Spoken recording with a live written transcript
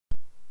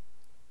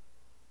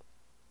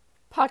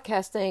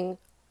Podcasting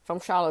from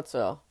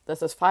Charlottesville.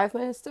 This is 5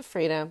 Minutes to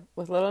Freedom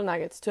with little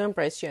nuggets to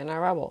embrace your inner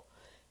rebel.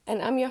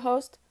 And I'm your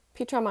host,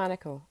 Petra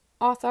Monaco,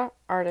 author,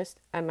 artist,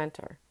 and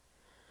mentor.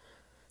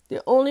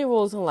 The only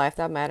rules in life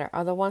that matter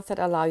are the ones that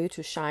allow you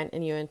to shine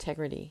in your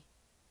integrity.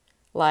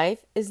 Life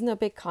isn't a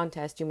big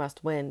contest you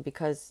must win,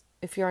 because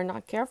if you are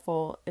not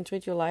careful and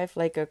treat your life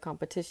like a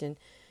competition,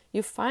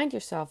 you find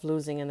yourself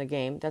losing in a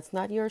game that's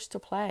not yours to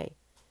play.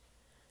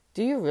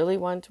 Do you really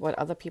want what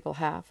other people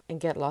have and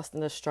get lost in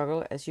the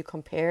struggle as you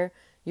compare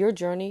your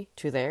journey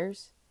to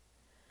theirs?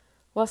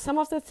 Well, some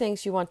of the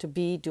things you want to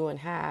be, do, and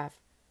have,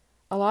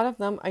 a lot of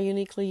them are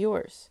uniquely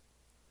yours.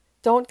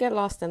 Don't get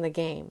lost in the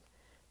game.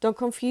 Don't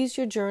confuse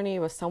your journey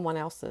with someone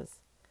else's.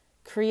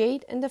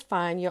 Create and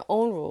define your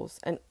own rules,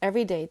 and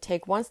every day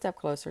take one step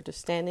closer to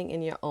standing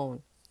in your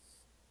own.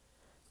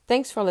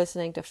 Thanks for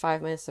listening to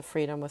 5 Minutes of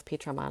Freedom with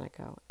Petra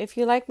Monaco. If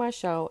you like my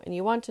show and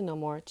you want to know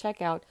more,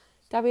 check out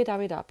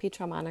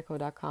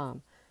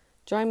www.petramonaco.com.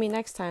 Join me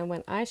next time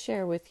when I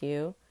share with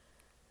you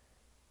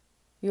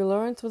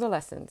learn through the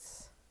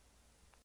lessons.